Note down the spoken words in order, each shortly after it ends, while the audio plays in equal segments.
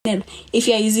if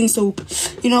you're using soap,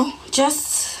 you know,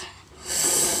 just,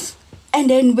 and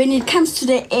then when it comes to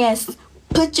the ears,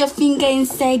 put your finger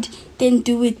inside, then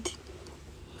do it.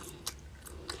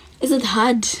 Is it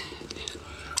hard?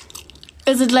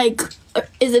 Is it like,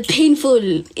 is it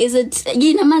painful? Is it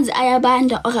amanzi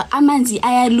ayabanda or amanzi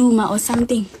ayaluma or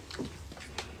something?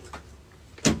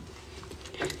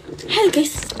 Hi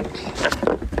guys.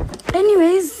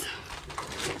 Anyways,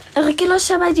 re ke lo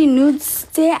shaba di nudes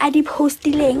tse a di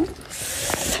postileng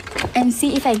and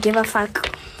see if I give a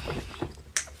fuck.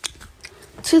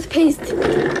 Toothpaste.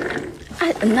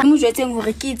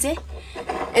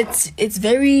 It's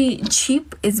very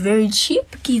cheap. It's very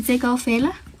cheap. Kitse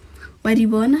kaofela.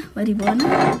 Wadibona.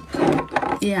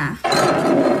 Yeah.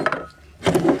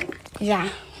 Yeah.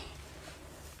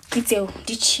 Kitse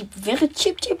di cheap. Very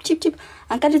cheap.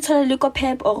 Anka di thola le ko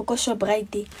Pep or ko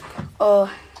Shoprite or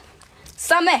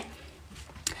somewhere.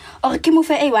 Or ke mo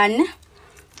fa A1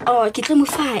 or ke tlo mo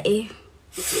fa e.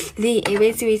 Le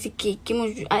wetse ke mo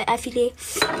I feel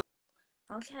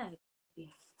okay.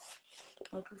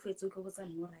 Okay, fetso go botsa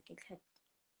nna ke tlhapi.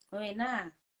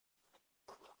 Wena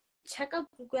chaka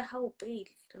kuku ya hao pele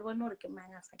re bona hore ke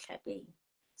mang a sa tlhapeng.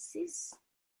 Sis.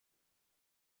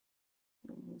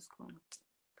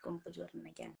 Kompodi hore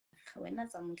nna ke a. Wena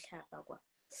tsa motlhapa kwa.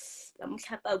 La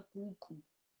motlhapa kuku.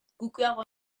 Kuku ya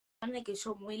gona ke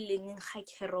sho mo ileng ga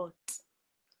carrot.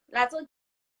 La tso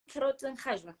carrot en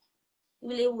khajwa.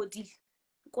 Ile wodile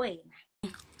kwena.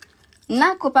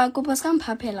 Na kopa ska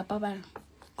mphapela Paballo.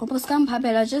 Kopa ska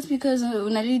mphapela just because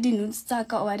una le di nudes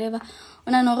tsaka or whatever.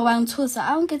 Una no go bang tshosa.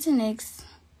 I don't get it next.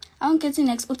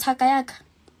 Uthaka yaka.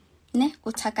 Ne,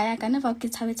 uthaka yaka. Never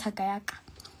get uthaka yaka.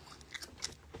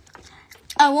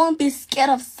 I won't be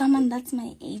scared of someone that's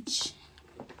my age.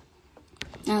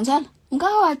 Nanjalo.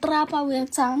 Nka wa trapa we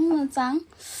tsang.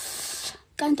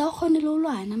 Kanta o khone lo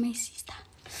lwana my sister.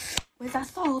 With a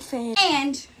soul fair.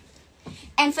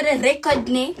 And for the record,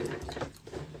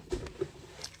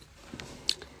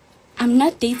 I'm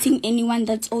not dating anyone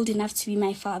that's old enough to be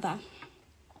my father.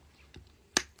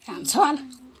 I'm tall.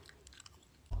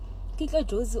 Kika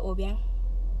Josie Obiang.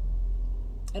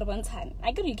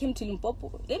 I could you came to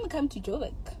Limpopo. Let me come to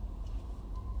Joburg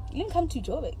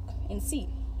and see.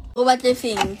 Over the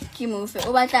thing, Kimove.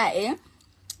 Over that,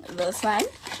 this one.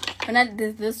 But not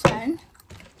this one.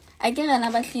 I get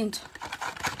another thing.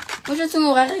 What you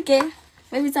think again?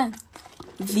 Maybe it's a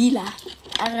villa.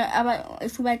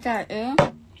 If you like that,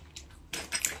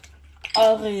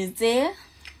 or is there?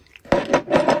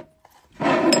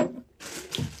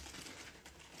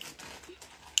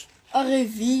 Or a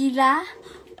villa,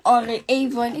 or a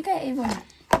Avon. You got Avon.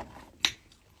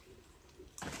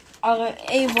 Or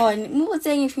Avon. Move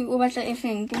saying if you over the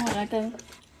everything,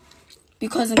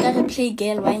 because I'm gonna play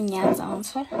girl when you're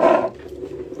answer.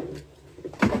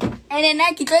 And then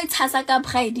I get Tasaka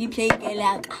pride play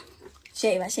girl.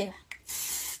 Sheva.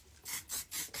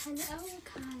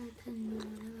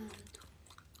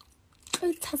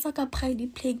 Tasaka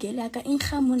pride play girl in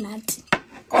Hamunati.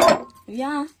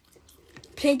 Yeah.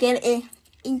 Play girl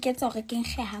in gets or again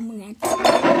Hamunati.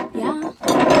 Yeah.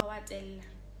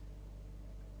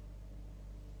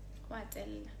 What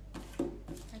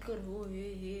I could go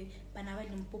Banava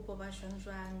Limpopo Bashang,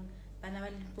 Banava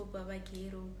Limpopo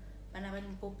Bakiro, Banava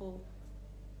Limpopo.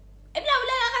 I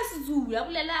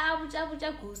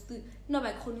ghost. No,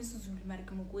 by Conis Zulu,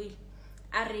 Maricamogui.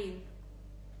 Are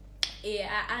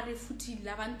footy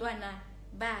Lavantuana,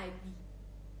 baby.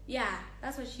 Yeah,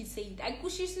 that's what she said. I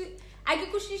could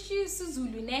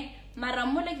Zulu, ne?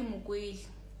 Maramola Kimogui.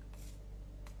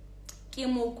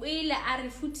 Kimogui, are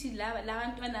footy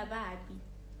Lavantuana, baby.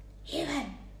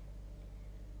 Heaven.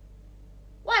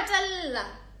 What Allah?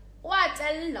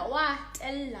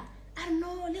 I don't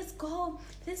know, let's go.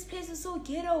 This place is so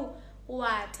ghetto.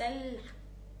 What Allah?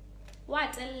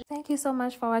 Thank you so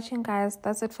much for watching, guys.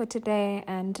 That's it for today.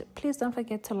 And please don't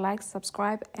forget to like,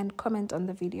 subscribe, and comment on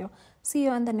the video. See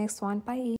you on the next one. Bye.